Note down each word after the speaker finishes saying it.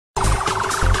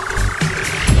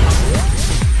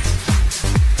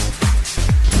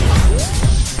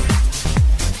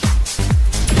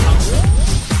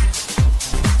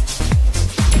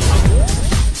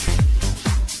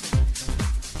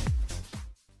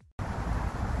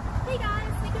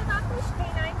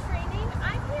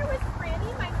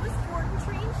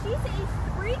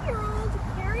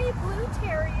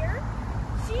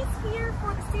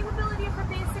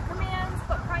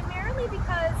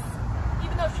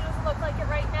doesn't look like it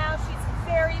right now. She's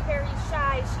very, very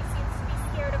shy. She seems to be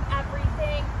scared of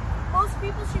everything. Most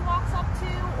people she walks up to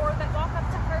or that walk up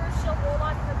to her, she'll roll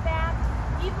on her back.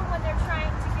 Even when they're trying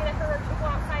to get at her to go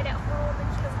outside at home and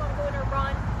she doesn't want to go in a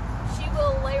run, she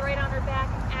will lay right on her back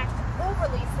and act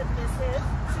overly submissive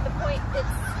to the point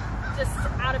it's just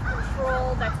out of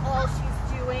control. That's all she's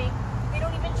doing. They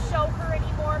don't even show her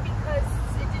anymore because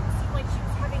it didn't seem like she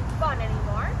was having fun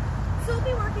anymore. So we'll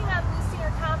be working on boosting her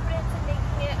confidence and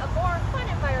making it a more fun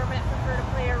environment for her to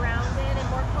play around in and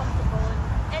more comfortable in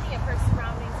any of her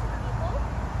surroundings and people.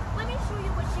 Let me show you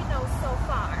what she knows so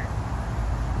far.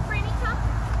 Franny, come.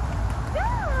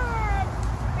 Good.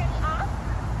 Franny, off.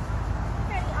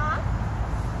 Franny, off.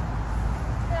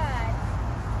 Good.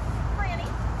 Franny,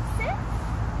 sit.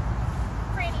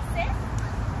 Franny, sit.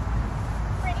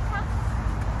 Franny, come.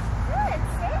 Good.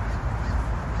 Sit.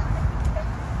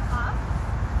 Off.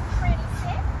 Franny,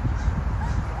 sit.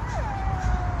 Good.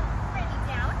 Franny,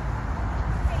 down.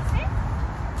 Franny, sit.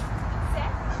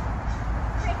 Sit.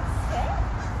 Franny, sit.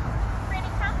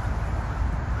 Franny, come.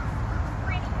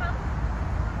 Franny, come.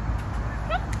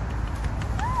 Come.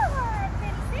 Good.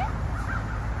 Franny, sit.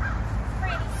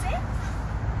 Franny, sit.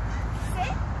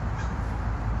 Sit.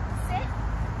 Sit.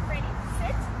 Franny,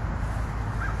 sit.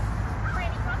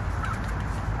 Franny, come.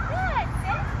 Good.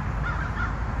 Sit.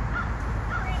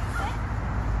 Franny, sit.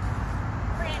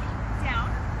 Franny, down.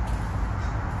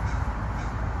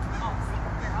 Oh,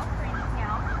 secret girl. Franny,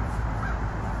 down.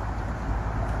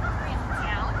 Franny,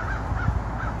 down.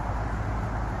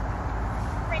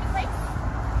 Franny, place.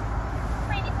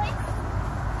 Franny, place.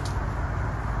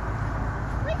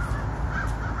 Place.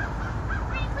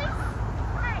 Franny, place.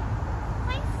 Hi.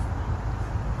 Place.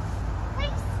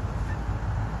 Place.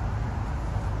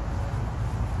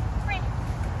 Franny,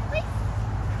 place.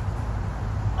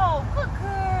 Oh, good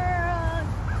girl.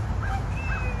 Good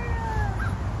girl.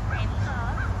 Franny,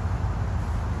 up.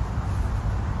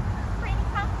 Franny,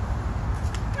 come.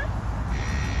 Come.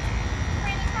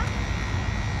 Franny, come.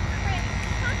 Franny,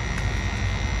 come.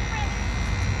 Franny,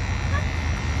 come.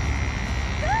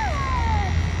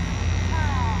 Good.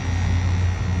 Oh.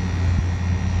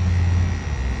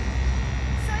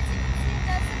 So as you can see, it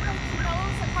does look like she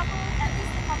knows at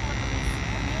least a couple of the basic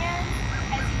commands.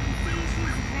 As you can see,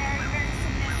 she's very, very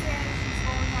submissive. She's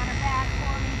rolling on her back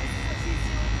for me. This is what she's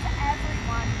doing to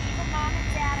everyone, even mom and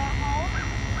dad at home.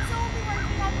 So we'll be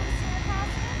working on boosting her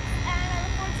confidence, and I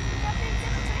look forward to keeping updates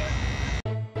every day.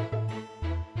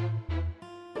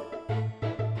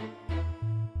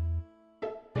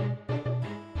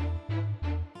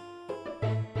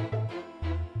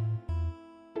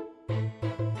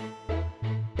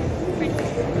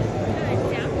 Franny,